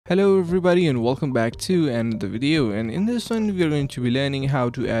Hello everybody and welcome back to another video, and in this one we are going to be learning how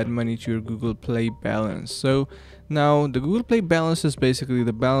to add money to your Google Play balance. So now the Google Play balance is basically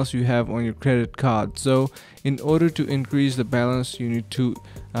the balance you have on your credit card. So in order to increase the balance, you need to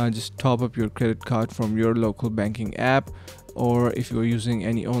just top up your credit card from your local banking app, or if you're using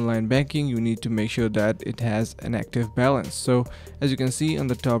any online banking, you need to make sure that it has an active balance. So as you can see on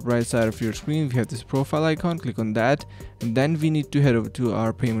the top right side of your screen, we have this profile icon. Click on that, and then we need to head over to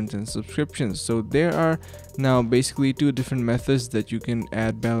our payments and subscriptions. So there are now basically two different methods that you can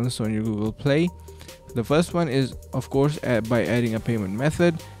add balance on your Google Play. The first one is of course by adding a payment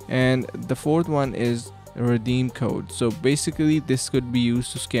method, and the fourth one is a redeem code. So basically this could be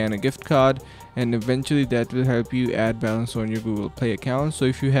used to scan a gift card, and eventually that will help you add balance on your Google Play account. So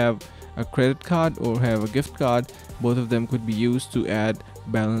if you have a credit card or have a gift card, both of them could be used to add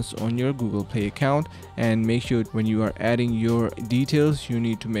balance on your Google Play account. And make sure when you are adding your details, you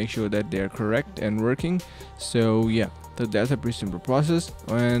need to make sure that they are correct and working. So yeah, so that's a pretty simple process.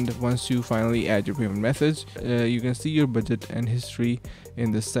 And once you finally add your payment methods, you can see your budget and history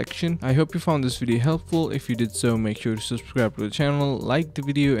in this section. I hope you found this video helpful. If you did so, make sure to subscribe to the channel, like the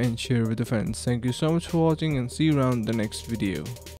video, and share with your friends. Thank you so much for watching, and see you around the next video.